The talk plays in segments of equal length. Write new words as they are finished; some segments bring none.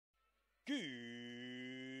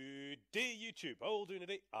Good day, YouTube. How are you doing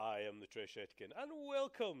today? I am the Treshetican, and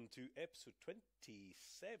welcome to episode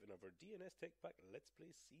 27 of our DNS Techpack Let's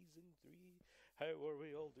Play Season 3. How are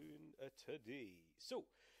we all doing today? So,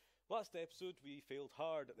 last episode we failed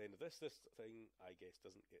hard at the end of this. This thing, I guess,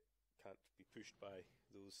 can't be pushed by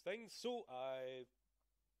those things, so I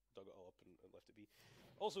dug it all up and left it be.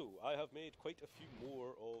 Also, I have made quite a few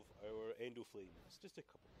more of our endo flames, just a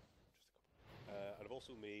couple. And I've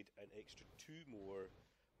also made an extra 2 more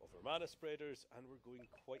of our mana spreaders, and we're going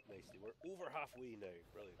quite nicely. We're over halfway now,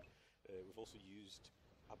 brilliant. We've also used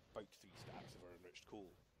about 3 stacks of our enriched coal,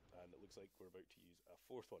 and it looks like we're about to use a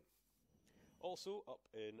 4th one. Also, up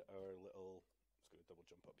in our little, I'm just going to double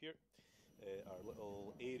jump up here, our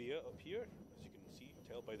little area up here, as you can see,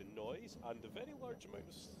 tell by the noise, and the very large amount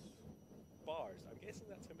of bars. I'm guessing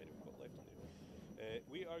that's how many we've got left in there.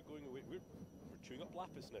 We are going away, we're chewing up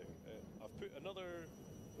lapis now. I've put another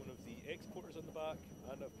one of the exporters on the back,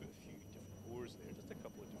 and I've put a few different ores there, just a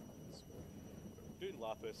couple of different ones. We're doing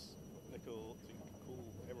lapis, nickel, zinc, coal,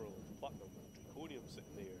 emerald, platinum, draconium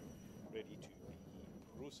sitting there, ready to be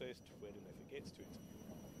processed when and if it gets to it.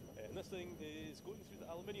 And this thing is going through the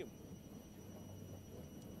aluminium,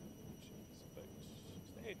 which is about,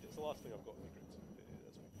 it's the last thing I've got in the grid. That's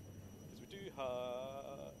fine. Because we do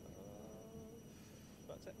have,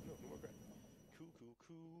 that's it, no more grid.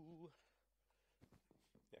 Cool.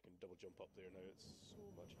 Yeah, I can double jump up there now, it's so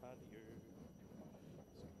much handier.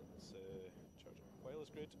 So let's charge up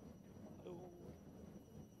wireless grid. Hello.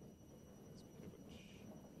 Speaking of which,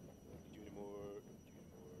 don't need you anymore,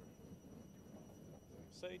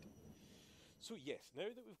 Side. So yes,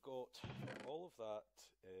 now that we've got all of that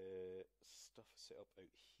stuff set up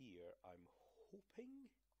out here, I'm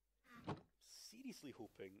hoping, seriously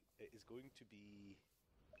hoping, it is going to be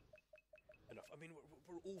enough. I mean,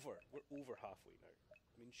 we're over halfway now.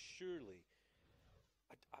 I mean, surely,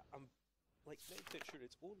 I'm like 90% sure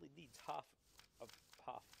it only needs half.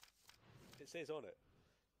 It says on it,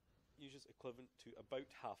 uses equivalent to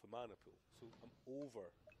about half a mana pool. So I'm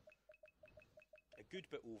over, a good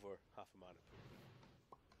bit over half a mana pool.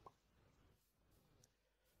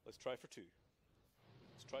 Let's try for 2.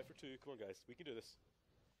 Let's try for 2. Come on, guys, we can do this.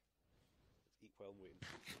 Let's eat while I'm waiting.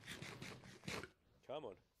 Come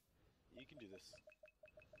on. You can do this.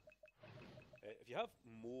 If you have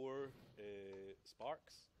more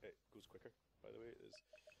sparks, it goes quicker, by the way. There's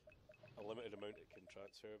a limited amount it can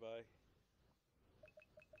transfer by.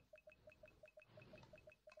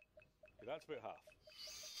 Okay, that's about half.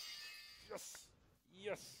 Yes!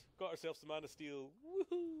 Yes! Got ourselves some mana steel.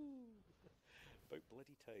 Woohoo! About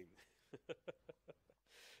bloody time.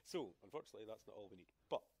 So, unfortunately, that's not all we need.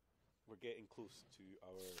 But we're getting close to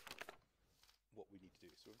our what we need to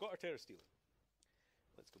do. So we've got our Terrasteel.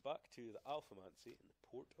 Let's go back to the Alphamancy in the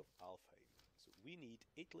port of Alfheim. So we need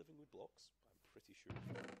 8 living wood blocks. I'm pretty sure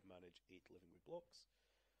we can manage 8 living wood blocks.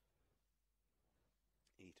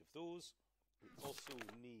 8 of those. We also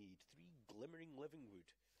need 3 glimmering living wood.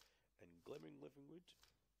 And glimmering living wood,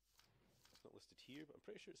 it's not listed here, but I'm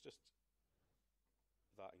pretty sure it's just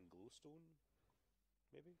that in glowstone,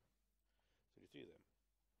 maybe? So we need 3 of them.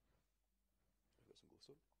 I've got some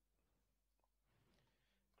glowstone.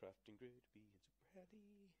 Crafting grid being super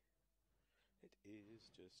handy. It is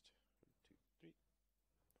just 1, 2, 3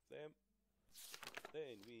 of them.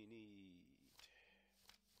 Then we need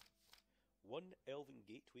 1 Elven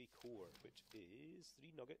Gateway core, which is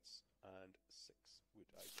 3 nuggets and 6 wood.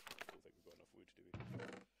 I don't think we've got enough wood, do we?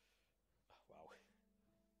 Wow.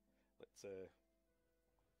 Let's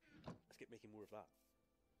get making more of that.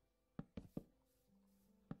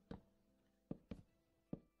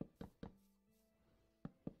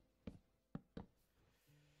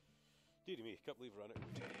 Dear me, can't believe we're running out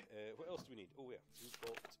of wood. What else do we need? Oh yeah, we've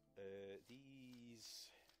got these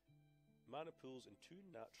mana pools and 2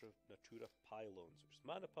 Natura pylons, which is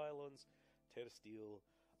mana pylons, Terrasteel,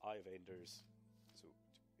 Eye of Enders. So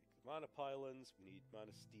to make the mana pylons, we need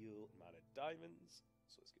mana steel and mana diamonds.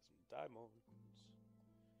 So let's get some diamonds.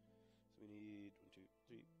 So we need 1, 2,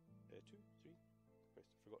 3, 2, 3. Christ, I've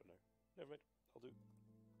forgotten now. Never mind, I'll do.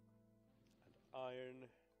 And iron.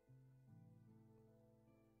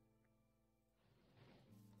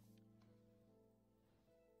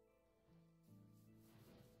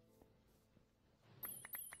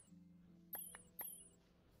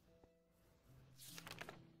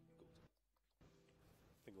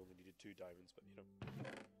 I think I only needed 2 diamonds, but you know,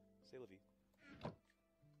 c'est la vie.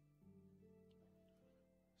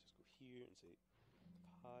 Let's just go here and say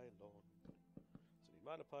pylon. So we need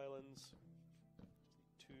mana pylons,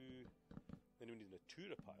 just need 2. Then we need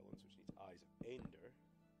Natura pylons, which needs Eyes of Ender.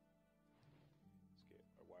 Let's get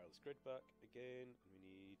our wireless this grid back again, and we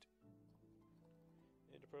need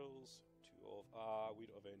ender pearls, 2 of... we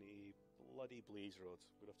don't have any bloody blaze rods.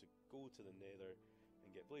 I'm going to have to go to the nether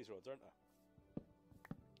and get blaze rods, aren't I?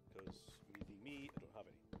 Because me, I don't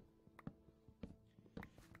have any.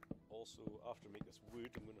 Also, after I make this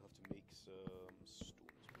wood, I'm going to have to make some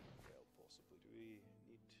stones as well, possibly. Do we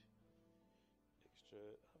need extra?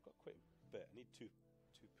 I've got quite a bit. I need two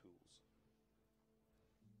pools.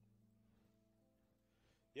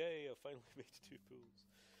 Yay, I've finally made 2 pools.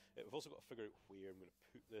 We've also got to figure out where I'm going to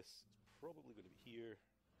put this. It's probably going to be here.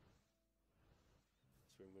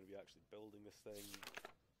 That's where I'm going to be actually building this thing.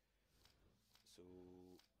 So,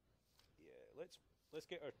 yeah, let's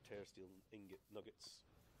get our Terrasteel ingot nuggets.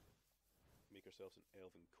 Make ourselves an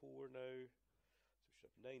elven core now. So we should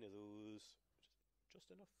have 9 of those, which is just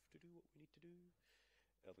enough to do what we need to do.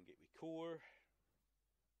 Elven gateway core,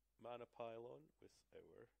 mana pylon with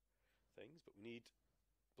our things, but we need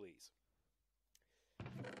blaze.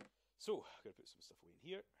 So I'm going to put some stuff away in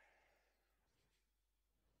here,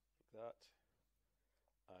 like that.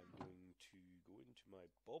 I'm going to go into my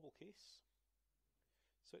bauble case,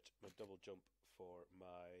 switch my double jump for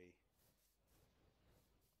my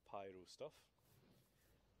pyro stuff,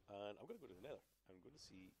 and I'm going to go to the nether. I'm going to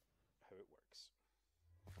see how it works.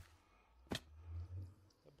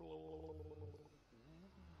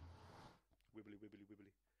 Wibbly wibbly wibbly.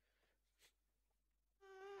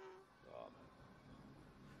 Oh man.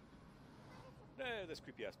 Now this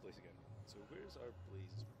creepy ass place again. So where's our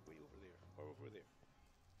blaze? Way over there. Or over there.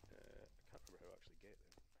 I can't remember how to actually get there.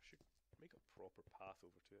 I should make a proper path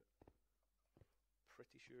over to it.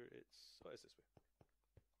 Pretty sure it's... oh, it's this way.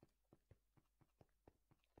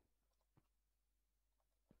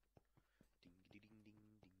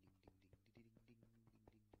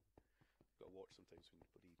 Gotta watch sometimes when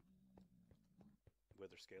bloody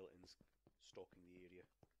wither skeletons stalking the area.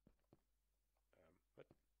 What?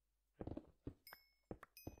 Cool.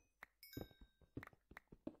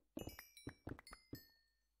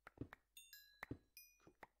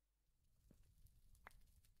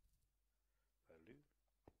 That'll do.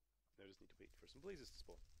 Now I just need to wait for some blazes to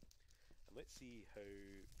spawn. And let's see how...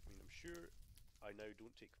 I mean, I'm sure I now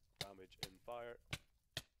don't take damage in fire.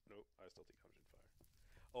 No, I still take damage in fire.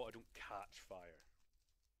 Oh, I don't catch fire.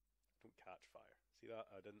 I don't catch fire. See that?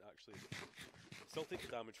 I didn't actually... still take the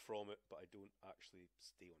damage from it, but I don't actually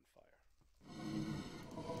stay on fire.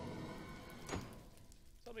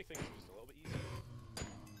 So that'll make things just a little bit easier.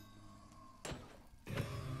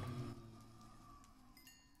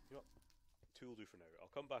 You know what? 2 will do for now.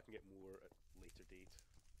 I'll come back and get more at a later date.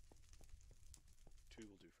 2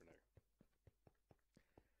 will do for now.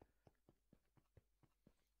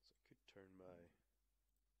 So I could turn my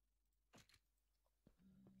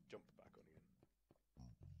jump back on again.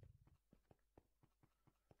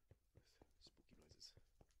 With spooky noises.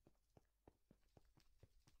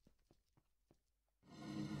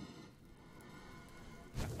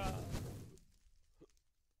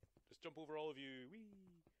 Just jump over all of you. Whee!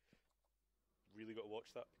 Really got to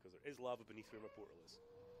watch that because there is lava beneath where my portal is.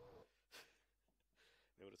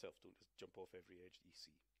 Note itself, don't just jump off every edge that you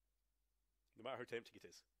see. No matter how tempting it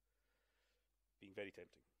is. Being very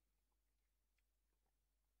tempting.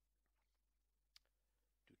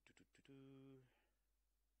 Come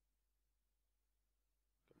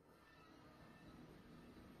on.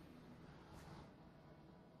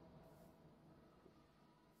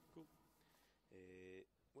 Cool.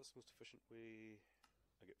 What's the most efficient way?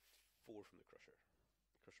 I get 4 from the crusher.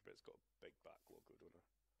 The crusher bit's got a big backlog, though, don't I?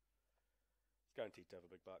 It's guaranteed to have a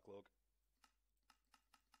big backlog.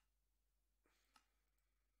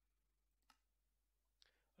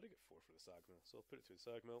 I did get 4 for the sag mill, so I'll put it through the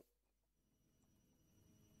sag mill.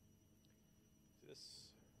 Do this.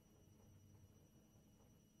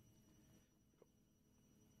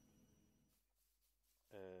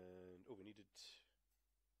 And oh, we needed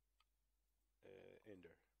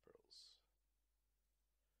ender pearls.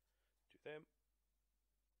 Do them,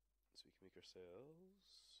 so we can make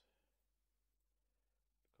ourselves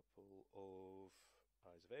a couple of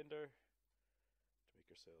eyes of ender to make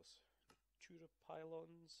ourselves Natura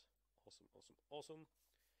pylons. Awesome, awesome, awesome.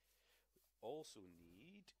 We also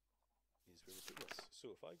need is where we put this.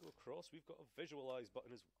 So if I go across, we've got a visualize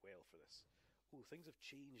button as well for this. Oh, things have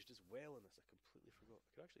changed as well in this. I completely forgot. I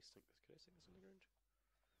could actually sink this. Could I sink this on the ground?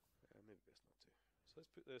 Maybe best not to. So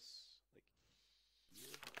let's put this like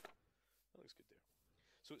here. That looks good there.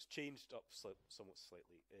 So it's changed up somewhat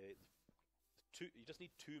slightly. You just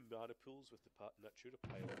need 2 mana pools with the Natura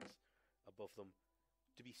pylons above them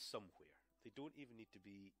to be somewhere. They don't even need to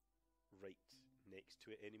be right next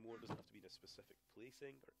to it anymore. It doesn't have to be in a specific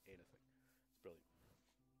placing or anything. It's brilliant.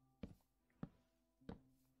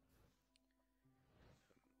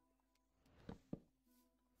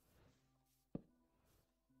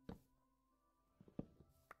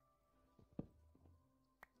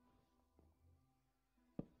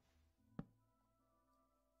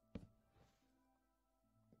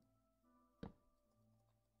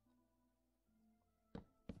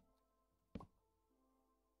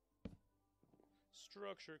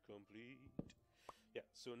 Structure complete. Yeah,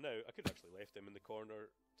 so now I could actually left them in the corner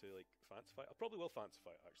to like fancify. I probably will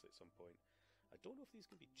fancify it actually at some point. I don't know if these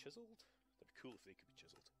can be chiseled. That'd be cool if they could be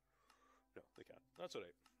chiseled. No, they can't. That's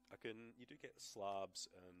alright. You do get slabs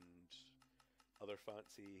and other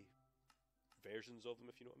fancy versions of them,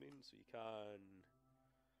 if you know what I mean. So you can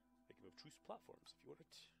make them obtuse platforms if you wanted.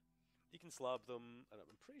 You can slab them, and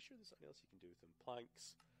I'm pretty sure there's something else you can do with them.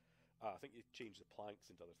 Planks. I think you change the planks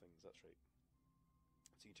into other things, that's right.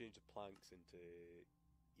 So you can change the planks into,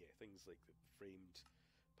 yeah, things like the framed,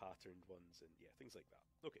 patterned ones, and yeah, things like that.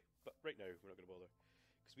 Okay, but right now we're not going to bother,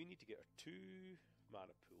 because we need to get our 2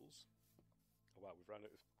 mana pools. Oh wow, we've run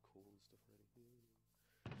out of coal and stuff already.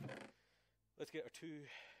 Let's get our 2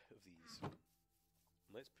 of these.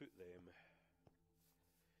 And let's put them... I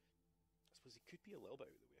suppose they could be a little bit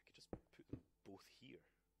out of the way. I could just put them both here.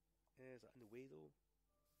 Is that in the way though?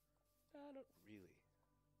 Nah, not really.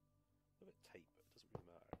 A bit tight, but it doesn't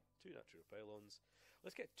really matter. 2 natural pylons.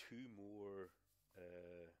 Let's get 2 more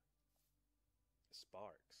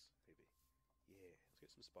sparks, maybe. Yeah, let's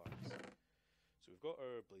get some sparks. So we've got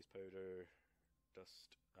our blaze powder,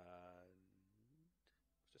 dust, and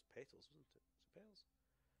it's just petals, wasn't it? Is it petals?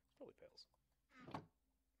 It's probably petals.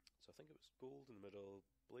 So I think it was gold in the middle,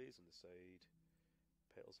 blaze on the side,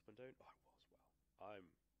 petals up and down. Oh, it was, wow. I'm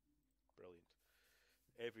brilliant.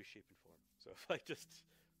 Every shape and form. So if I just,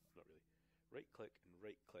 not really, right click and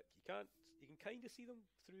right click, you can kind of see them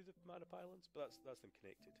through the mana pylons, but that's them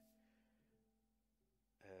connected.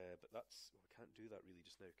 But we can't do that really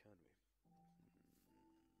just now, can we?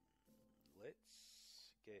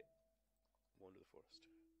 Let's get Wand of the Forest.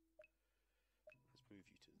 Let's move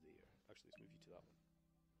you to there. Actually, let's move you to that one.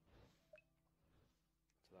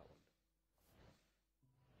 To that one.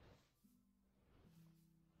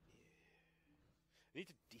 I need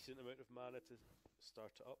a decent amount of mana to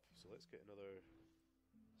start it up, so let's get another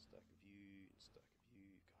stack of you and stack of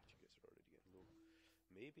you. God, you guys are already getting low.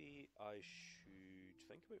 Maybe I should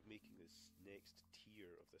think about making this next tier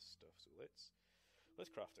of this stuff. So let's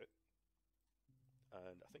craft it.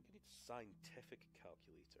 And I think I need a scientific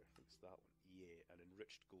calculator. I think it's that one. Yeah, and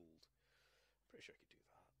enriched gold. I'm pretty sure I could do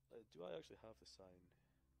that. Do I actually have the sign?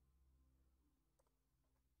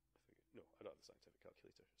 No, I don't have the scientific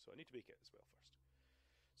calculator, so I need to make it as well first.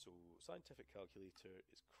 So, scientific calculator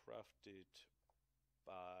is crafted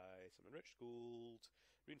by some enriched gold,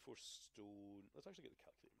 reinforced stone. Let's actually get the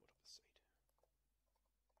calculator mode up this side.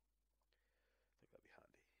 I think that'd be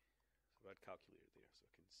handy. So I've had calculator there so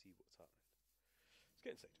I can see what's happening. Let's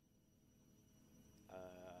get inside.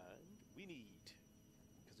 And we need,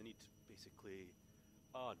 because I need basically,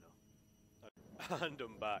 oh no. And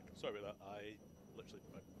I'm back. Sorry about that.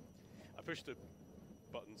 I pushed the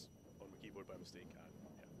buttons on my keyboard by mistake and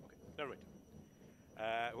yeah, okay. Never mind.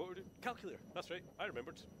 What were we doing? Calculator. That's right. I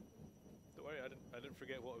remembered. Don't worry, I didn't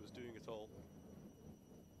forget what I was doing at all.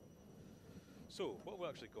 So, what have we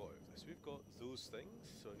actually got out of this? We've got those things.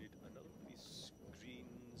 So I need another one of these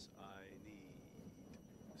screens. I need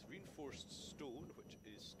this reinforced stone, which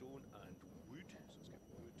is stone and wood. So let's get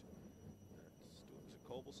wood and stone. Was it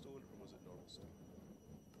cobblestone or was it normal stone?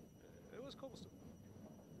 It was cobblestone.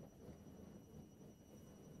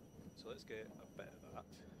 So let's get a bit of that,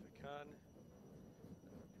 if we can.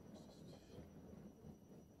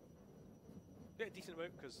 Get a decent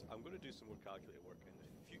amount, because I'm going to do some more calculator work in the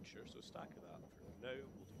future, so stack of that for now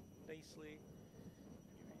will do nicely.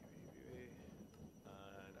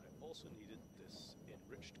 And I also needed this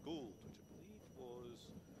enriched gold, which I believe was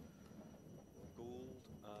gold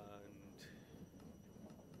and...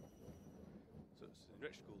 So it's the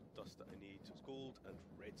enriched gold dust that I need, so it's gold and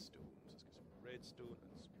redstone. So let's get some redstone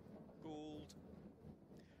and some gold.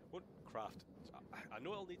 Won't craft. I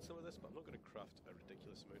know I'll need some of this, but I'm not going to craft a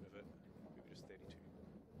ridiculous amount of it. Maybe just 32.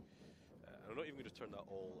 I'm not even going to turn that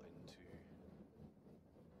all into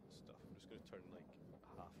stuff. I'm just going to turn like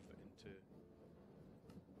half of it into. There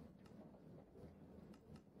we go.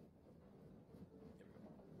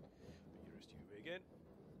 Put your rest of you away again.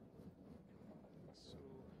 So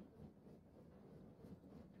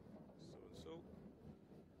and so.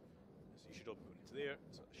 So you should all be going into there.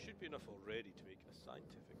 So it should be enough already to make a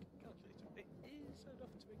scientific calculator. It is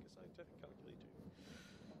enough to make a scientific calculator.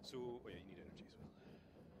 So, oh yeah, you need energy as well.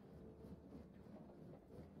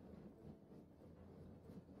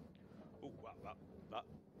 Oh wow, that.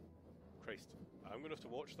 Christ. I'm going to have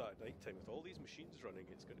to watch that at night time with all these machines running.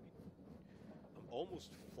 It's going to be... I'm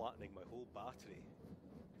almost flattening my whole battery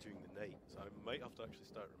during the night. So I might have to actually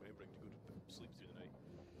start remembering to go to sleep through the night.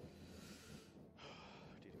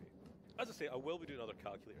 As I say, I will be doing other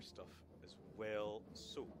calculator stuff as well.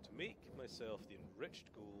 So, to make myself the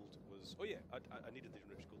enriched gold was was... Oh yeah, I needed the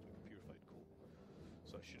enriched coal to make purified coal.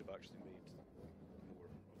 So I should have actually made more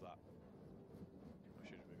of that. I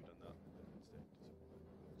should have maybe done that instead. So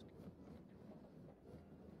let's get that.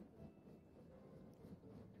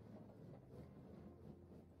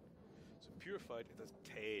 So purified, it does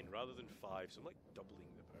 10 rather than 5, so I'm like doubling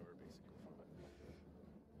the power basically from it.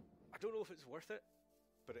 I don't know if it's worth it,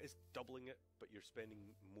 but it is doubling it, but you're spending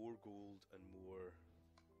more gold and more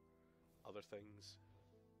other things.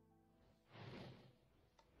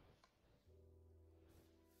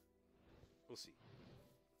 We'll see.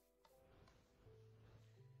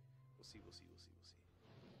 We'll see, we'll see, we'll see, we'll see.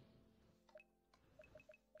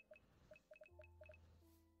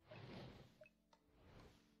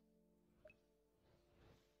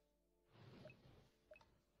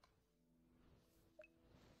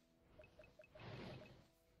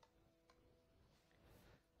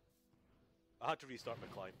 I had to restart my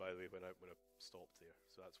client, by the way, when I stopped there,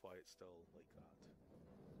 so that's why it's still like that.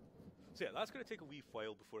 So yeah, that's going to take a wee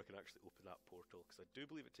while before I can actually open that portal, because I do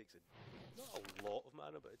believe it takes not a lot of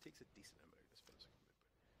mana, but it takes a decent amount, as far as I can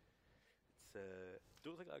remember. It's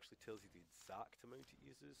don't think it actually tells you the exact amount it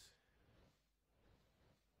uses.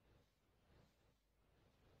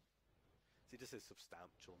 See, this is a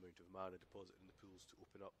substantial amount of mana deposited in the pools to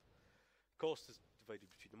open up. Cost is divided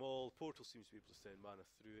between them all. The portal seems to be able to send mana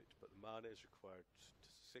through it, but the mana is required to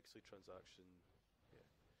successfully transaction. Yeah.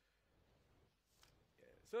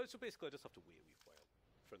 So basically, I just have to wait a wee while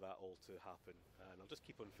for that all to happen, and I'll just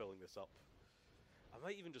keep on filling this up. I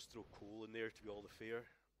might even just throw coal in there to be all the fair,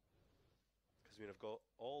 because I mean I've got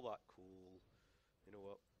all that coal. You know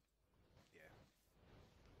what? Yeah,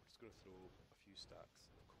 we're just going to throw a few stacks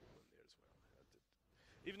of coal in there as well.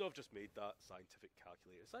 Even though I've just made that scientific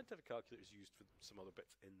calculator. Scientific calculator is used for some other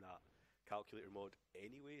bits in that calculator mod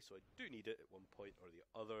anyway, so I do need it at one point or the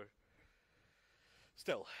other.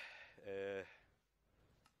 Still,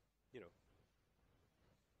 you know.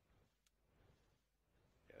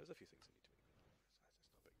 Yeah, there's a few things I need to make.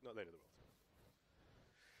 It's not big. Not the end of the world.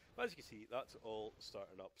 As you can see, that's all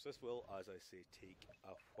starting up. So this will, as I say, take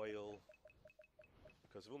a while,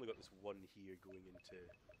 because I've only got this one here going into...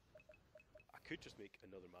 I could just make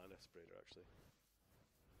another mana spreader, actually.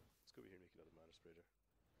 Let's go over here and make another mana spreader.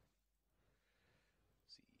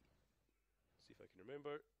 See if I can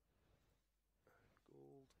remember.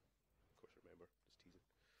 Gold. Of course I remember, just teasing.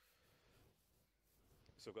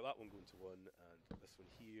 So I've got that one going to one, and this one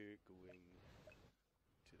here going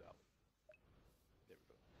to that one. There we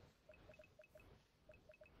go.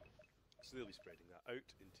 So they'll be spreading that out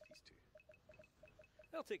into these two.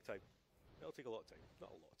 That'll take time. It'll take a lot of time. Not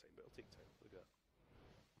a lot of time, but it'll take time. Look at that.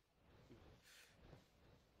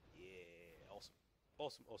 Yeah, awesome.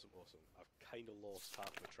 Awesome, awesome, awesome. I've kind of lost half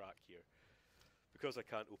my track here. Because I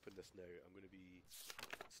can't open this now, I'm going to be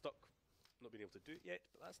stuck not being able to do it yet,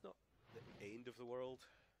 but that's not the end of the world.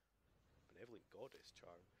 Benevolent Goddess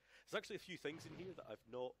charm. There's actually a few things in here that I've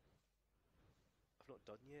not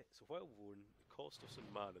done yet. So while worn, the cost of some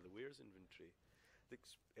mana, the wearer's inventory.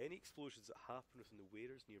 Any explosions that happen within the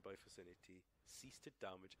wearer's nearby vicinity cease to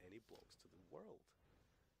damage any blocks to the world.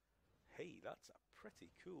 Hey, that's a pretty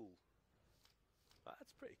cool.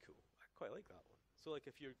 That's pretty cool. I quite like that one. So like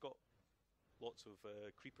if you've got lots of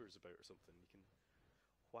creepers about or something, you can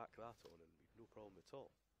whack that on and we've no problem at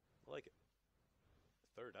all. I like it.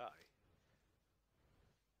 Third eye.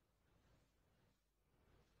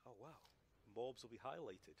 Oh wow. Mobs will be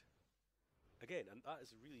highlighted. Again, and that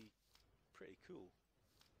is really pretty cool.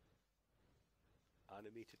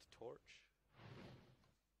 Animated torch.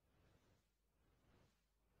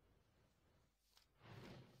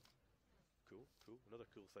 Cool, cool. Another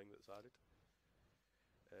cool thing that's added.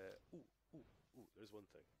 Ooh, there's one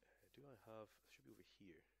thing. Do I have... It should be over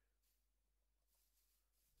here.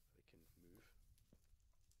 I can move.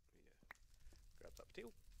 Yeah. Grab that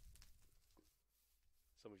potato.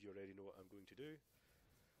 Some of you already know what I'm going to do.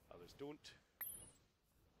 Others don't.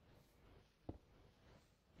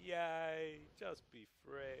 Yay! Just be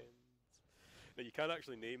friends. Now you can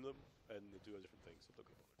actually name them, and they do different things. So I'm not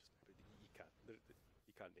going to bother just now, but you can't.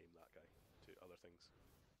 You can't name that guy to other things,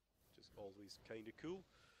 which is always kind of cool.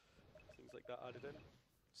 Things like that added in.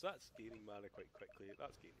 So that's gaining mana quite quickly.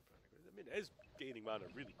 That's gaining mana. I mean, it is gaining mana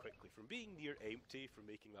really quickly from being near empty, from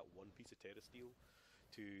making that one piece of Terrasteel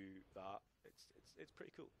to that. It's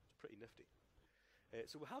pretty cool. It's pretty nifty.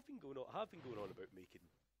 So we have been going on. About making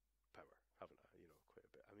power, haven't I? You know, quite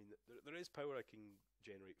a bit. I mean, there is power I can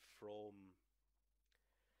generate from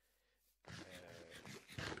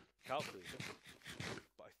calculator,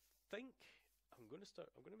 but I think I'm going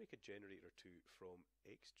to make a generator too from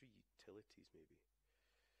extra utilities, maybe,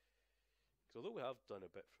 Because although we have done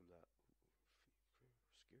a bit from that,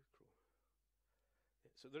 scarecrow.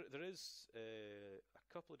 Yeah, so there is a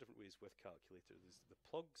couple of different ways with calculator. There's the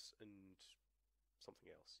plugs and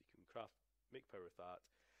something else. You can make power with that.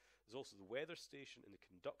 There's also the weather station and the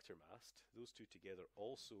conductor mast. Those two together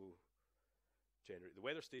also generate. The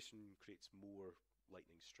weather station creates more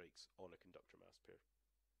lightning strikes on a conductor mast per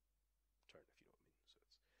turn, if you know what I mean. So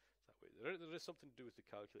it's that way. There is something to do with the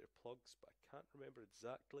calculator plugs, but I can't remember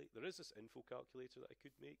exactly. There is this info calculator that I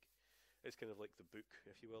could make. It's kind of like the book,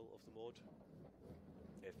 if you will, of the mod.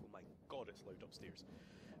 Oh my god, it's loud upstairs.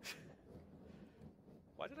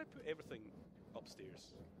 Why did I put everything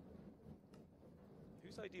upstairs?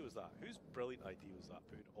 Whose idea was that? Whose brilliant idea was that,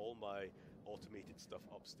 putting all my automated stuff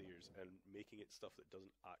upstairs and making it stuff that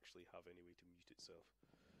doesn't actually have any way to mute itself?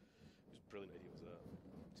 Whose brilliant idea was that?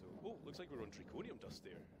 So, oh, looks like we're on draconium dust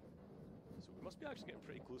there. So we must be actually getting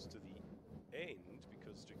pretty close to the end,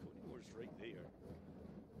 because draconium ore is right there.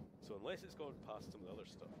 So unless it's gone past some of the other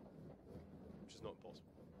stuff, which is not impossible.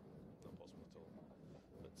 Not possible at all.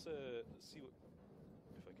 Let's see what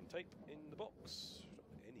if I can type in the box. Not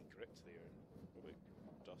any crypt there. What about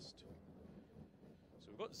dust? So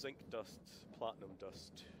we've got zinc dust, platinum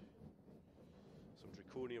dust, some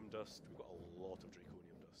draconium dust. We've got a lot of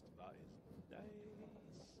draconium dust. That is nice.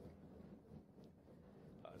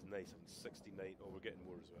 That is nice. I'm 69. Oh, we're getting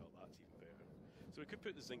more as well. That's even better. So we could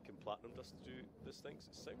put the zinc and platinum dust to do this thing. So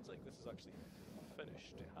it sounds like this is actually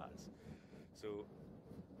finished. It has. So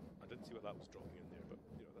I didn't see what that was dropping in there, but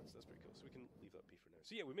you know that's pretty cool. So we can leave that be for now.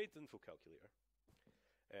 So yeah, we made the info calculator,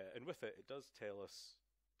 and with it, it does tell us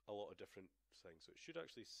a lot of different things. So it should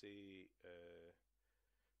actually say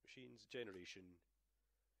machines generation.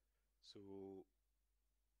 So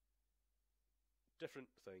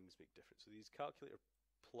different things make different. So these calculator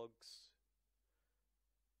plugs.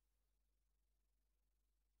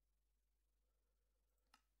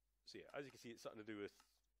 So yeah, as you can see, it's something to do with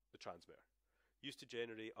the transmitter. Used to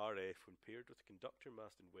generate RF when paired with a conductor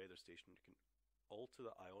mast and weather station. It can alter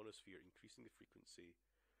the ionosphere, increasing the frequency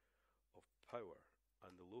of power.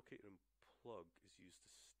 And the locator and plug is used to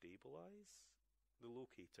stabilize the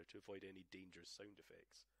locator to avoid any dangerous sound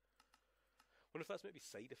effects. I wonder if that's maybe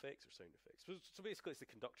side effects or sound effects. So basically, it's the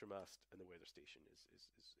conductor mast and the weather station is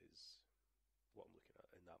what I'm looking at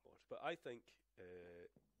in that mod. But I think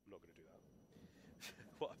I'm not going to do that.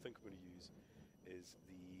 What I think I'm going to use is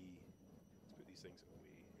let's put these things away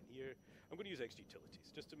in here. I'm going to use extra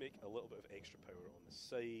utilities just to make a little bit of extra power on the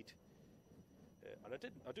side. And I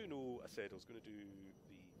do know I said I was going to do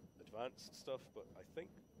the advanced stuff, but I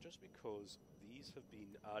think just because these have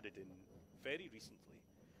been added in very recently,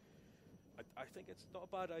 I think it's not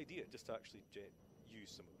a bad idea just to actually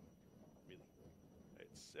use some of them. Really,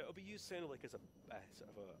 it'll be used kind of like as a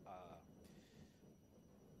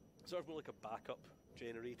sort of more like a backup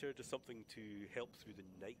generator, just something to help through the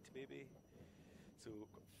night, maybe. So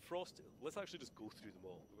frost. Let's actually just go through them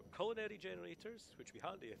all. We've got culinary generators, which would be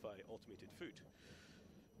handy if I automated food,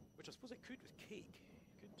 which I suppose I could with cake,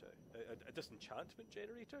 couldn't I? A disenchantment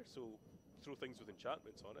generator, so throw things with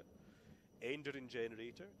enchantments on it. Enderin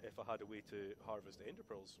generator, if I had a way to harvest ender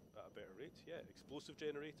pearls at a better rate. Yeah, explosive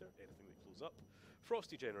generator, anything that blows up.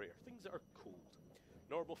 Frosty generator, things that are cold.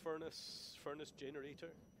 Normal furnace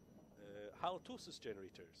generator. Halitosis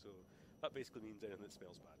generator, so that basically means anything that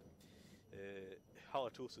smells bad.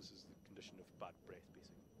 Halitosis is the condition of bad breath,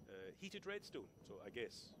 basically. Heated redstone, so I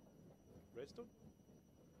guess redstone?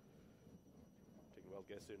 Taking a wild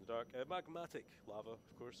guess there in the dark. Magmatic lava, of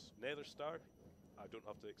course. Nether star, I don't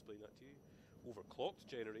have to explain that to you. Overclocked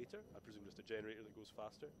generator, I presume just a generator that goes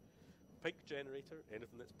faster. Pink generator,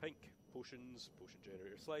 anything that's pink. Potions, potion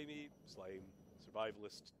generator. Slimy, slime.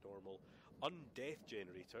 Survivalist, normal. Undeath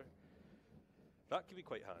generator. That can be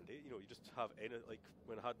quite handy. You know, you just have any, like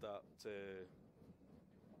when I had that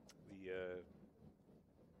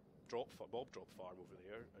mob drop farm over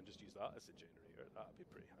there, and just use that as a generator. That'd be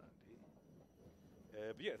pretty handy.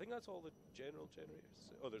 But yeah, I think that's all the general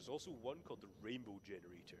generators. Oh, there's also one called the rainbow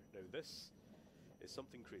generator. Now this is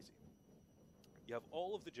something crazy. You have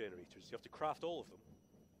all of the generators. You have to craft all of them.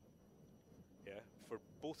 Yeah, for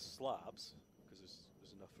both slabs, because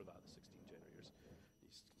there's enough for that. The 16 generators.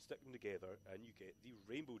 Stick them together and you get the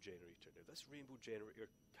rainbow generator. Now this rainbow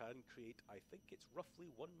generator can create, I think it's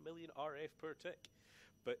roughly 1 million RF per tick,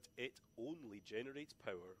 but it only generates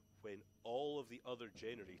power when all of the other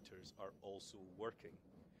generators are also working.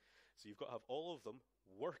 So you've got to have all of them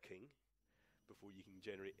working before you can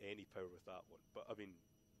generate any power with that one. But I mean,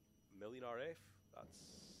 million RF,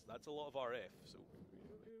 that's a lot of RF, so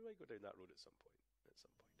we might go down that road at some point.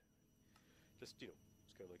 Just, you know,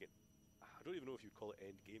 it's kind of like it. I don't even know if you'd call it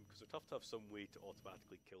end game, because they're tough to have some way to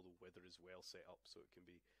automatically kill the wither as well set up, so it can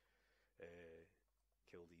be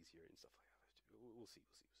killed easier and stuff like that. We'll see.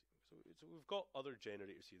 So we've got other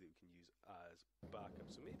generators here that we can use as backup.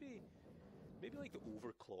 So maybe like the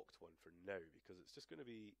overclocked one for now, because it's just going to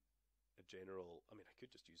be a general. I mean, I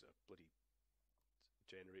could just use a bloody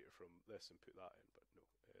generator from this and put that in, but no.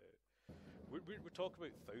 We're talking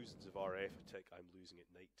about thousands of RF a tick I'm losing at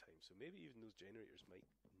night time, so maybe even those generators might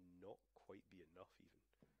not quite be enough even.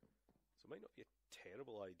 So it might not be a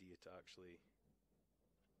terrible idea to actually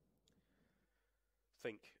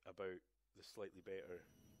think about the slightly better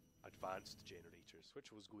advanced generators,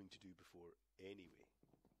 which I was going to do before anyway.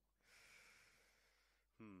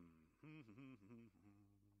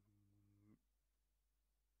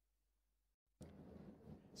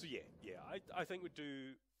 So yeah, I think we'd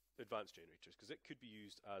do advanced generators, because it could be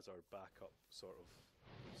used as our backup sort of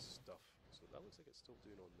stuff. So that looks like it's still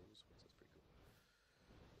doing on those ones. That's pretty cool.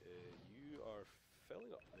 You are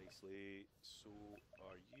filling up nicely, so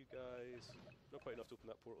are you guys. Not quite enough to open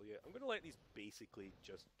that portal yet. I'm going to let these basically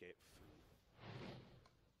just get full.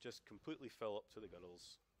 Just completely fill up to the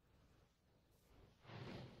gunnels.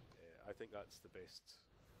 I think that's the best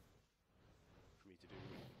for me to do.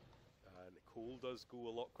 And coal does go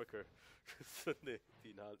a lot quicker than the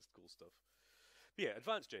enhanced coal stuff. But yeah,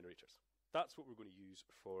 advanced generators. That's what we're going to use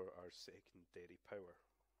for our secondary power.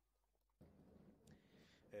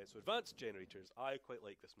 So advanced generators, I quite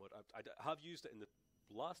like this mod. I have used it in the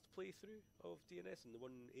last playthrough of DNS, in the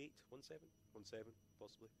 1.8, 1.7, 1.7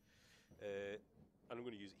 possibly. And I'm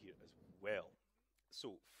going to use it here as well.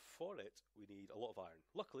 So for it, we need a lot of iron.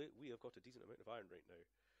 Luckily, we have got a decent amount of iron right now.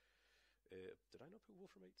 Did I not put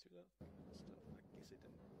wolframite through that stuff? I guess I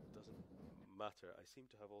didn't. Doesn't matter. I seem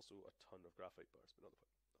to have also a ton of graphite bars, but not the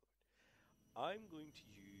point. I'm going to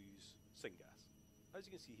use syngas. As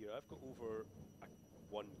you can see here, I've got over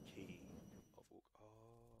 1k of oak.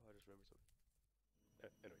 Oh, I just remembered something.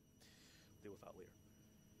 Anyway, deal with that later.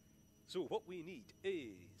 So what we need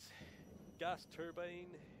is gas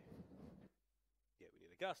turbine. Yeah, we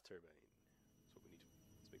need a gas turbine. That's what we need.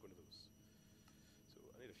 Let's make one of those. So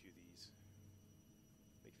I need a few of these.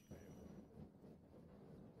 Make a few of them.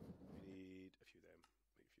 We need a few of them.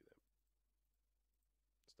 Make a few of them.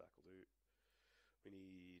 Stack will do. We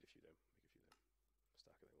need a few of them. Make a few of them.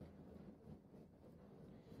 Stack of them.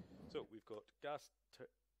 So we've got gas.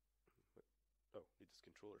 Oh, need this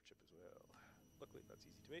controller chip as well. Luckily, that's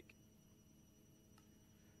easy to make.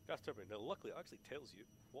 Gas turbine. Now, luckily, it actually tells you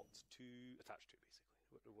what to attach to,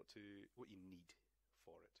 basically, what you need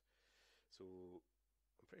for it. So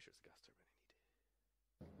I'm pretty sure it's the gas turbine I need.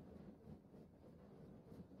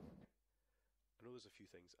 I know there's a few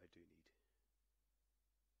things I do need.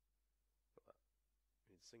 Not that.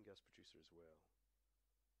 We need the syngas producer as well.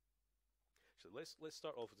 So let's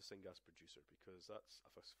start off with the syngas producer, because that's,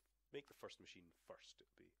 if I make the first machine first,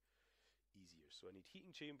 it'll be easier. So I need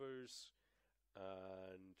heating chambers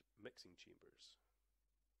and mixing chambers.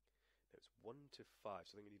 Now it's 1 to 5,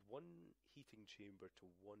 so I think I need 1 heating chamber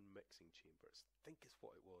to 1 mixing chamber. I think is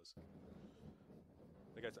what it was.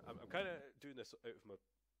 Like guys, I'm kind of doing this out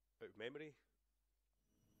of memory.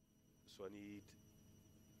 So I need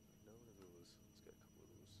none of those. Let's get a couple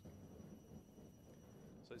of those.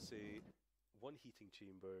 So let's say 1 heating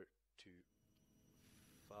chamber to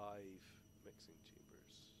 5 mixing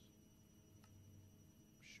chambers.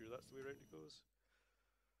 I'm sure that's the way around it goes.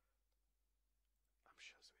 I'm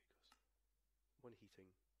sure that's the way it goes. 1 heating,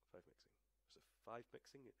 5 mixing. Was it 5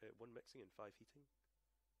 mixing, 1 mixing and 5 heating?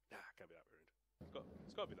 Nah, it can't be that way around.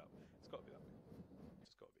 It's got to be that way. It's got to be that way.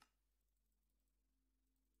 It's just got to be.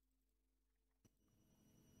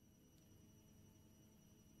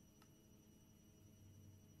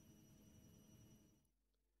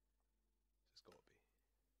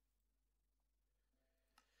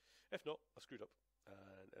 If not, I screwed up,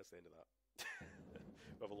 and that's the end of that.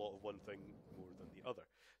 We have a lot of one thing more than the other.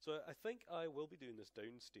 So I think I will be doing this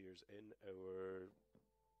downstairs in our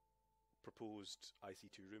proposed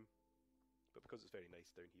IC2 room, but because it's very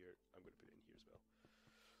nice down here, I'm going to put it in here as well.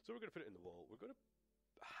 So we're going to put it in the wall. We're going to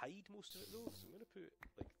hide most of it though, so I'm going to put it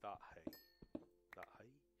like that high. That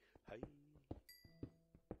high.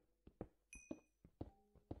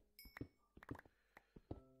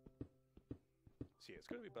 So yeah, it's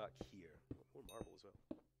going to be back here. More marble as well.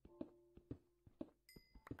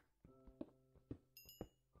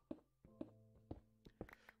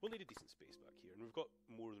 We'll need a decent space back here, and we've got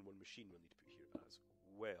more than 1 machine we'll need to put here as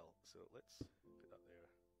well. So let's put that there.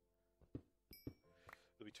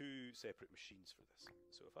 There'll be 2 separate machines for this.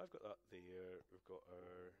 So if I've got that there, we've got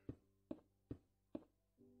our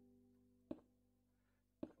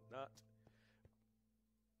that,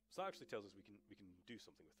 So that actually tells us we can do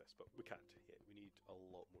something with this, but we can't yet. We need a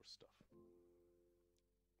lot more stuff before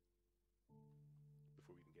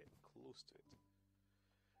we even get close to it.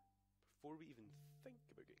 Before we even think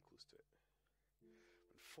about getting close to it.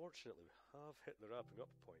 Unfortunately, we have hit the wrapping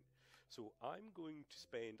up point. So I'm going to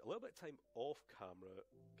spend a little bit of time off camera,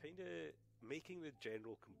 kind of making the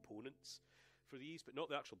general components for these, but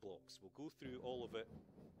not the actual blocks. We'll go through all of it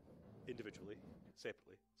individually,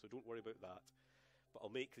 separately, so don't worry about that. But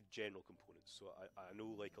I'll make the general components. So I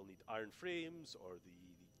know, like, I'll need iron frames, or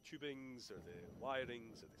the tubings, or the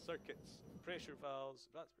wirings, or the circuits, pressure valves,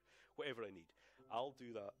 whatever I need. I'll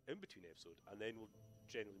do that in between episode, and then we'll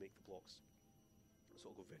generally make the blocks. So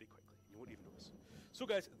I'll go very quickly. You won't even notice. So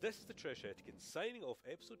guys, this is the Trish Etikin signing off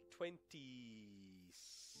episode 27?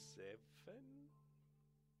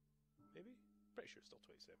 Maybe? Pretty sure it's still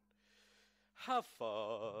 27. Have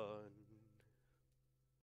fun!